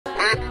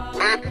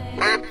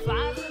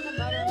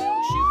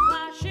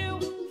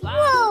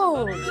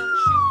Whoa!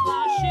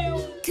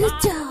 Good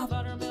job! Go,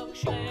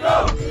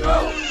 go,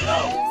 go,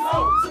 go,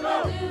 go!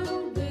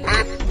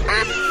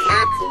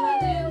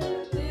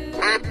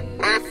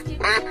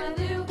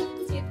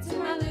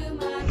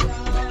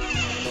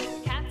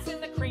 Cats in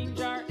the cream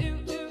jar, ooh,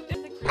 ooh, in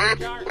the cream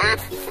jar, ooh,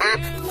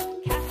 ooh.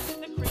 Cats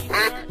in the cream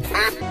jar,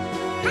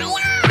 ooh,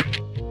 ooh.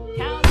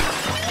 Cows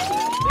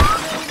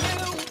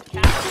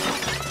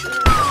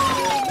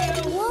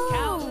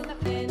cows in the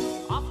pen,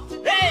 off to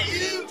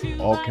Texas, to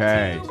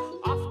Okay.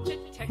 off to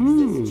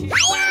Texas,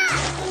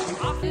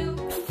 off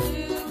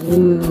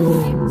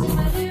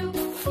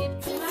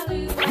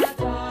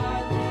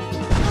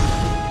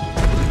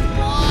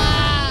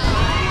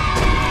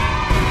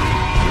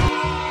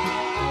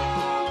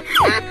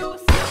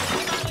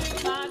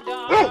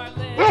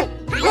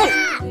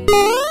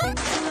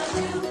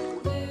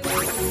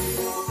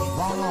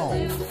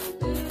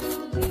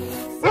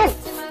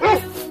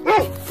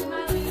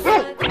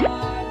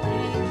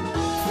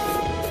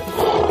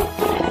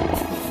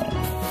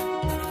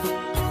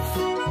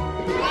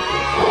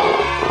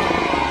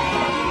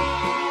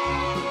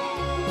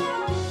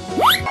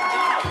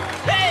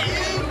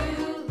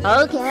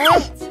Okay.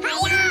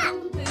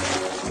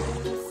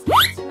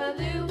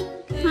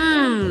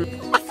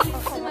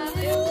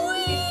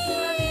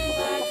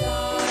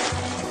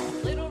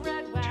 Little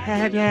red wagon,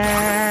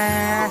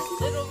 Ta-da!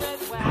 little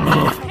red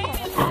wagon,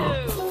 painted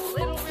blue.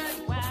 Little red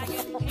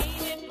wagon,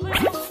 painted blue.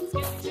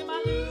 Skip to my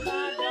loo,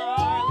 my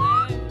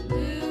darling.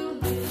 Loo,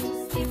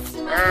 loo, skip to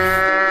my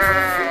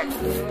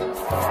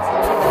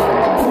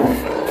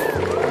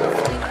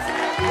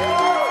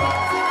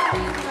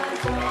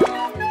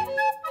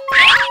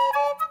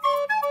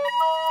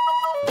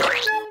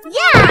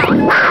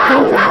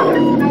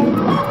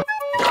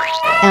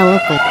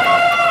Elephant.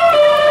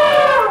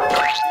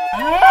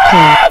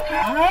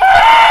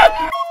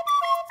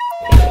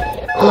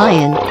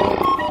 Lion.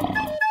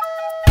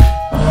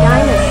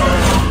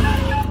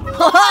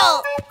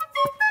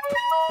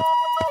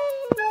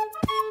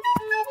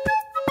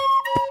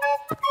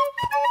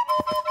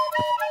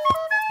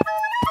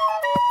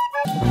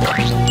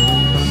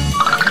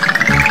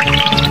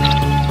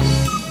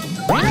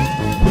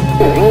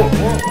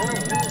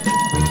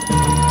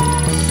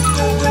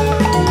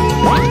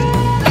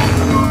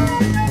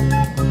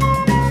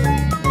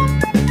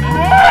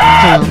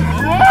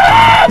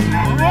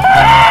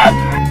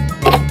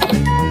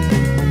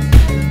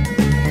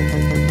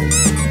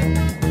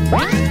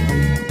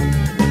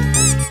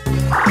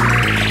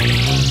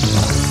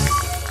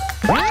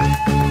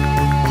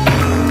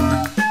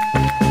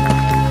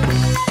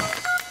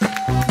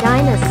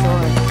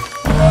 Dinosaur. Dinosaur.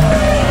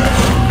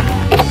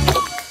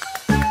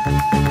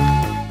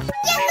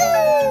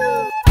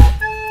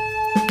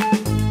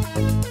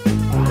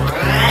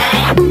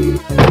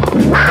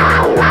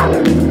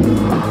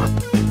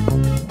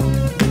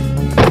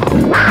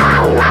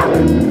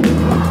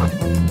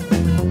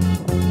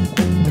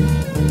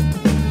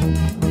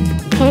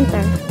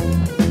 Panther.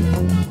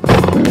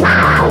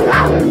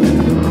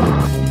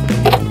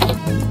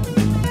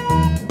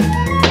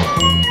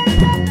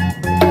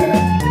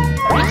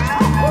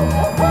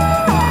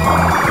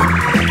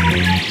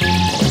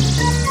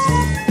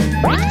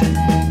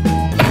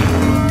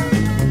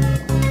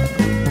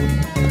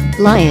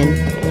 Lion.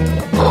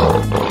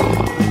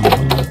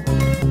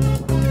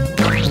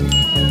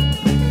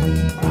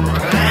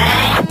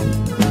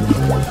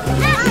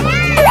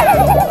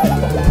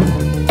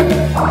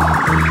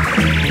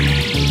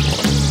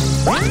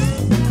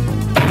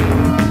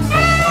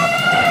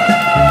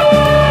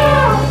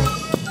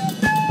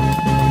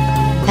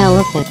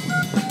 Elephant.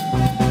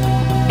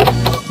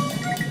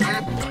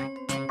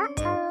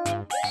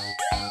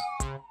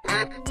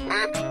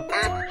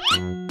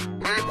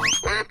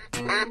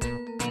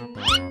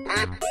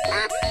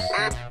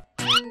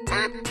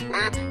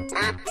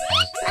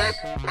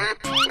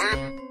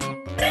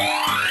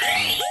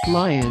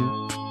 Lion.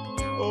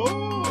 Oh,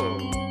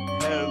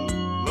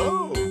 hello,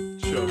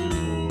 chubby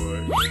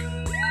boy.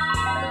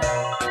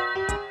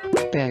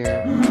 Bear.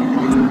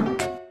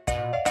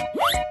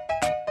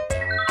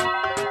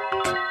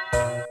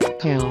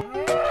 Cow.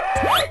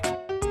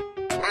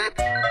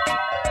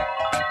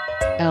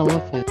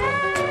 Elephant.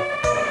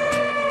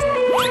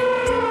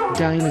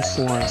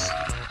 Dinosaurs.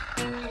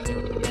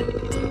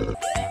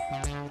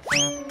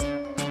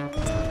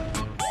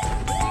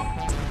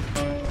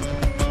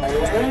 Are you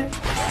ready?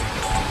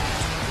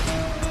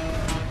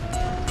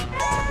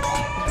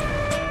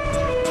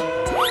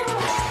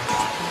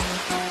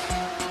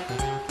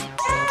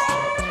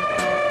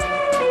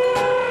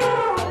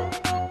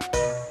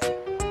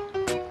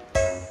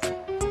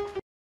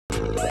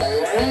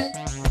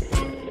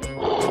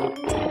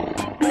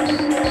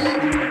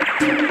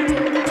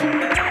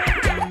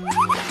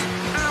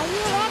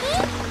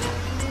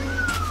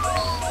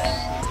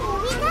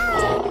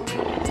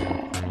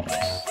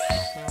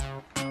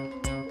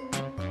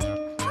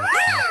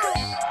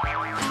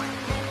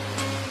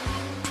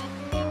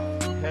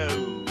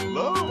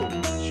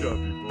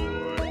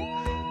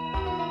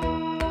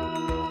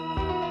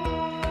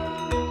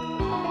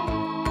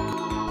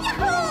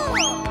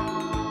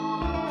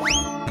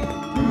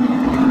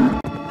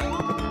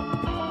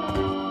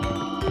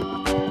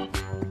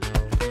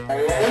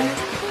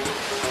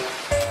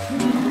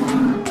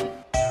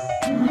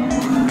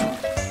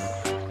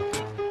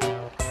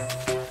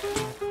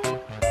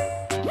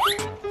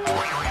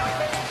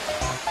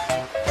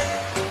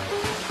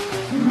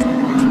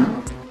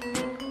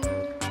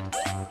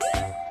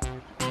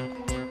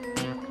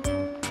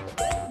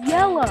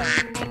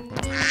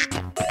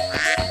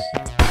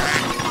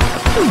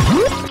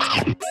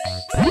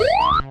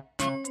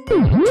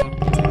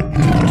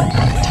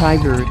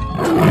 Tiger.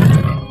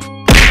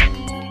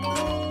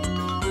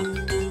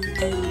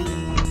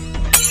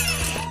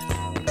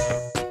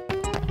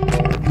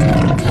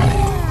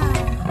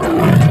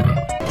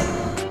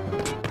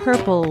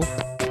 Purple.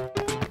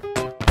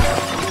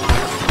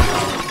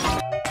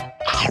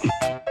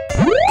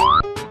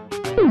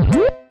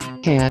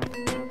 Cat.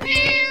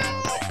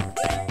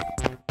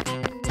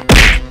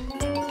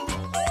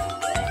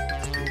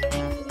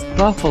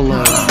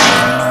 Buffalo.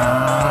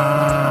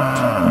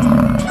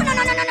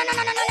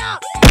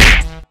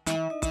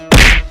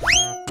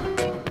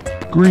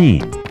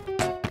 Green.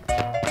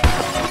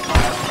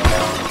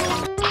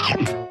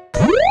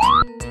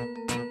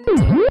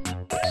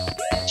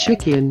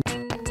 Chicken.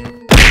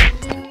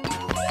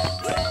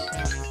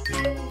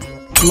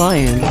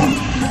 Lion.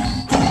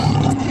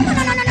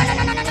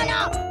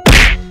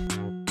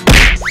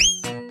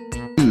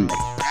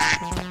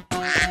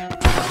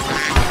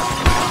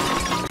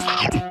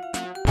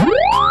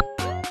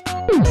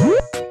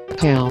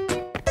 Cow.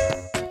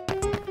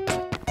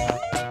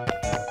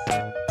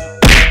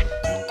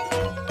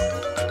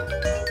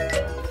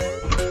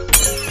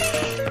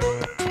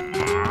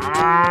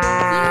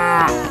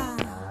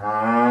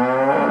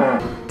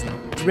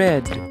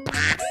 Red.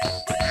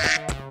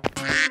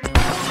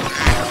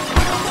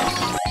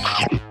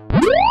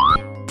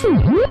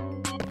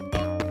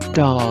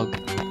 Dog.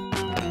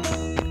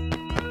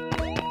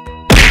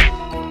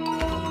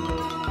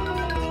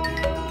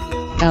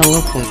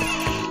 Elephant.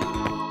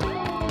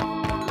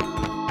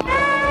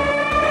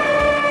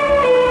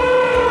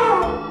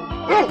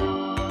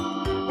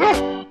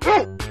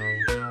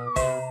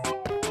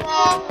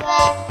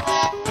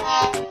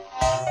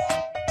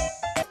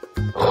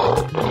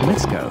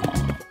 Let's go.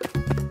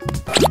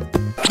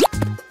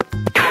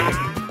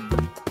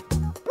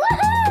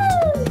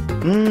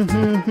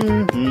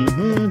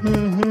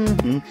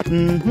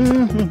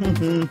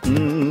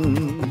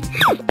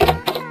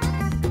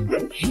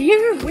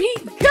 Here we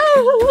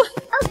go!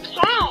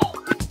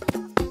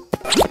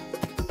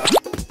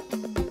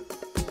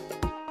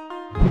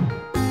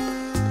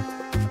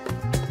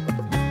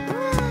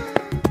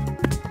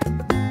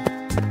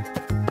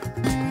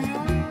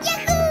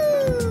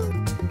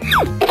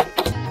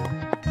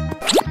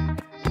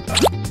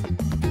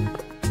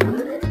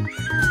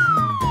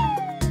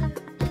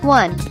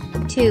 One,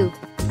 two,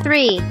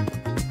 three.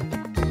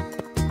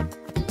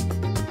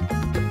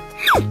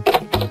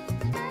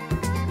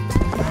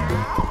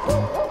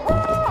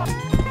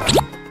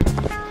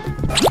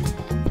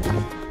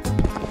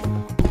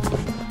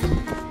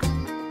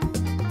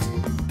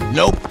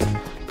 Nope.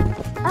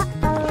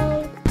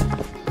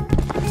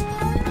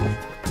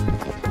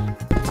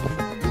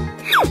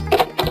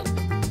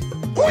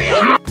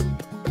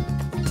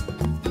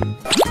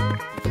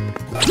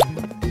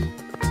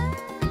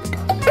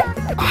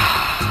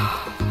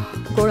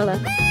 Gorilla.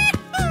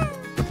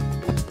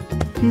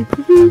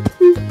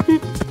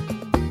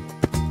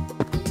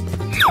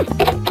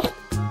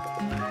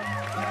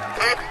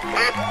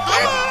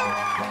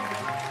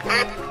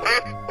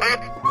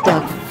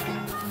 Duck.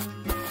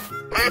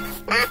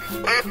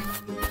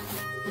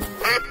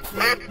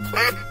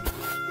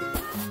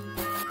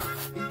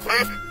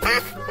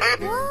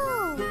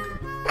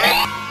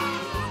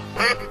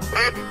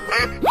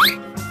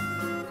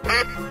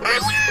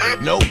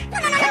 Nope.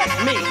 Help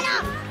me!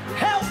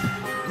 Help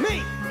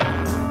me!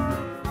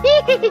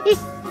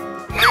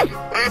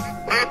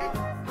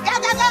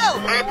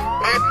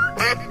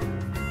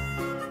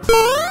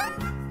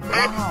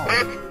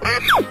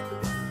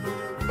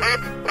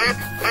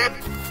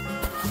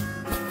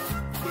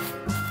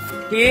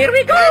 Here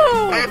we go!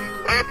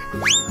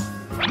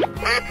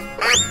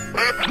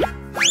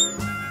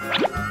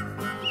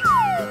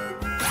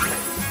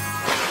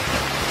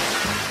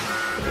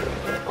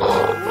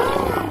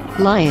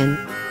 Lion.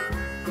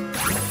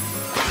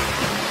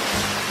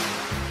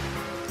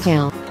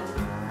 Cow.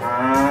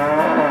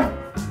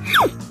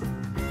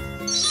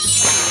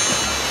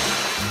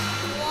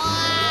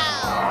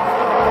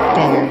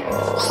 Bear.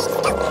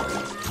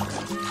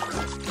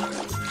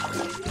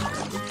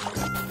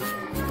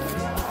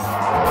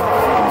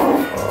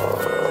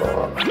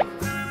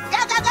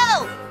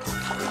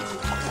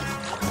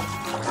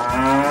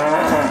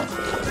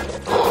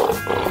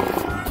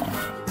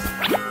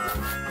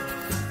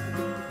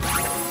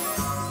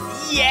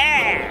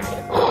 Yeah!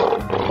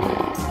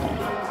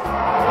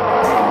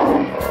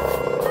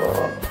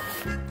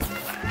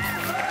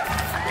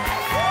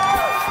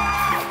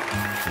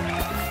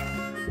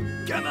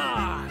 Come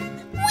on!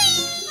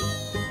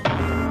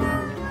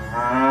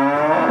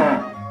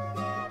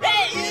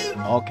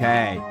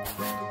 Okay.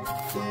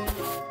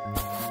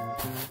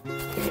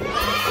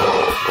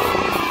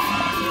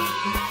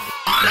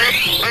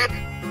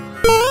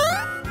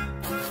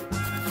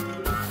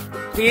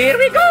 Here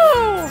we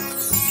go!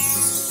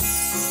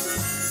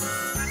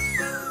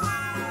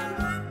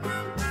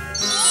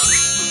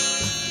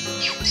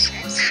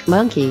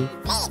 Monkey.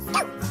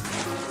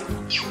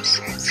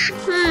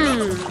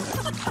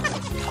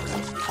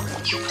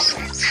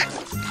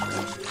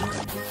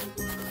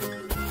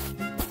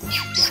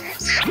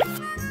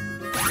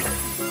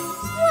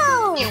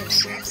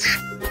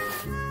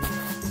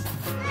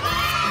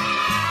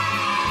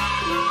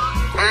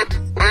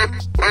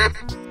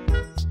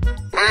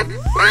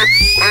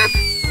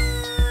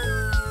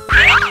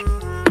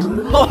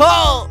 Ho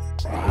ho!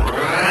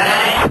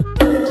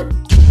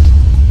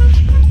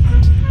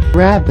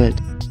 Rabbit,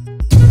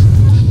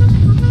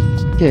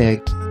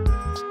 pig,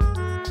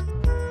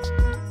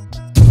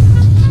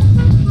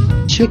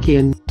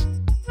 chicken,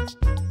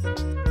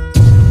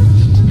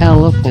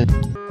 elephant,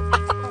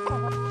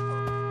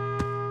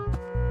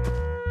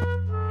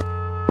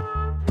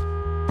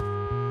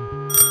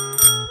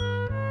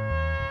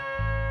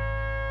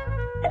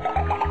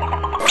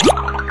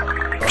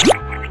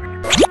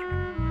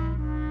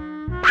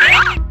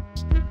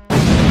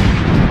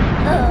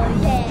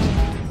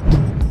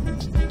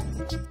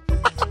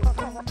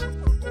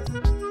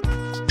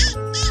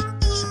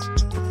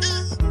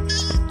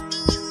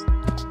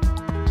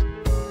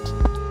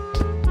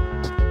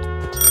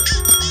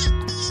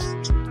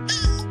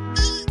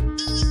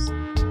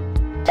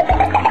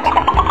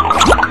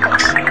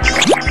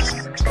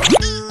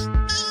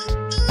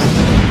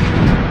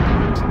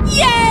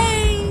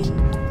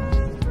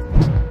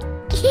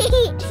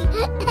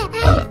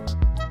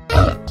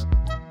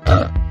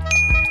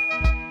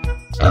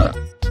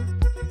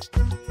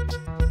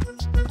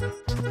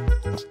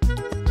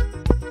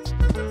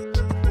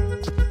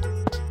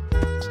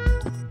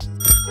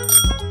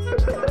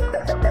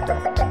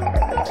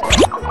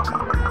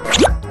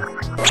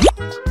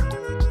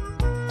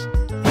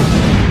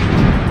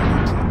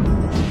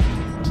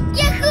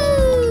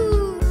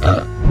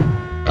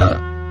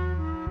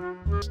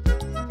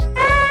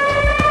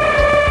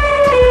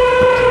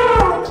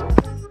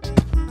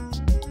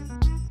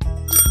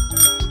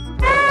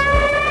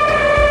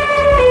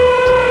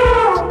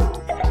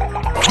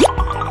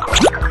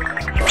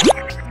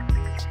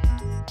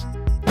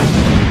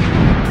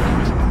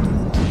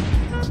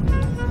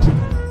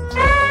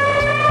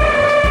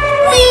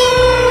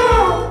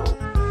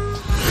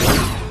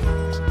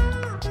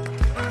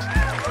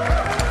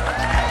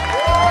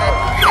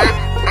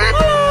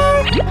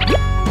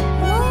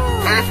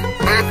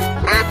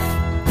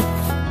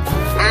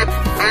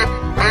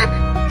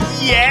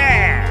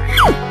 Yeah!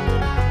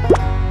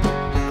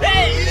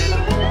 Hey!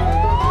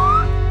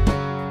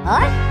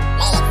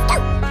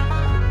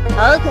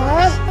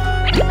 Okay.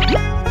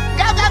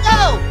 Go, go, go!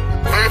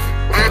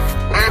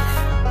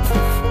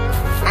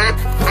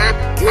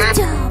 Good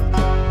job.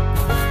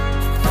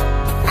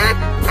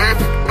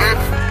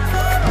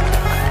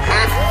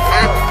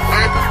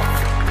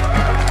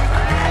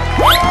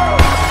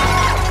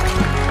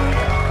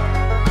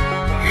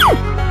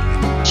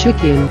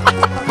 chicken,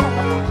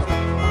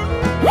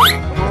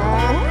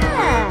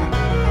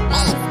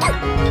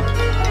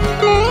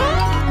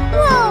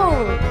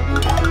 Whoa.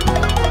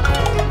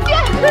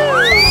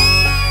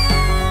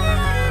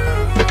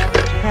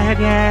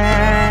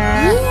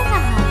 Yeah.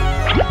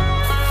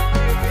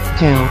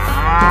 cow,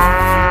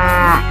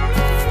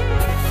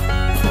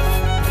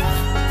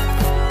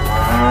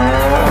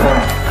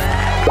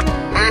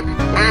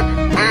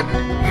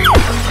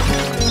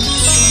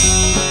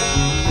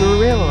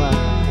 gorilla,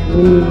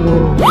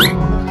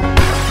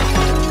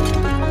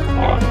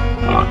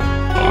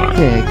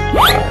 pig,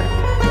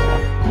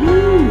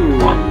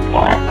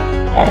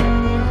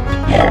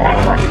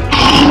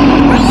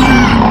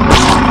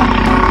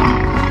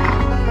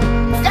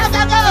 Go,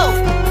 go, go!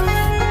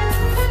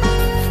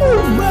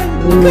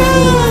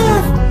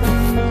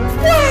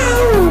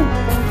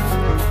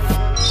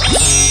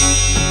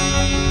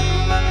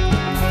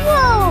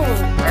 Whoa.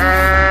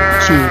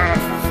 sheep,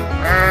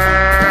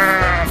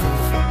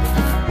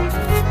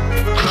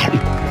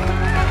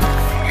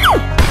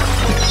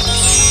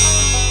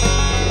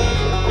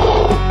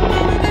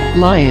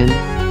 lion,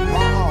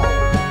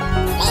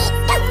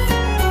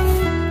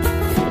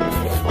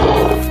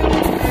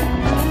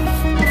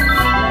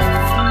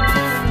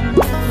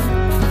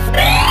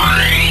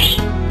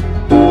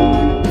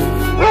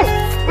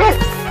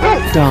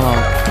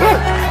 dog,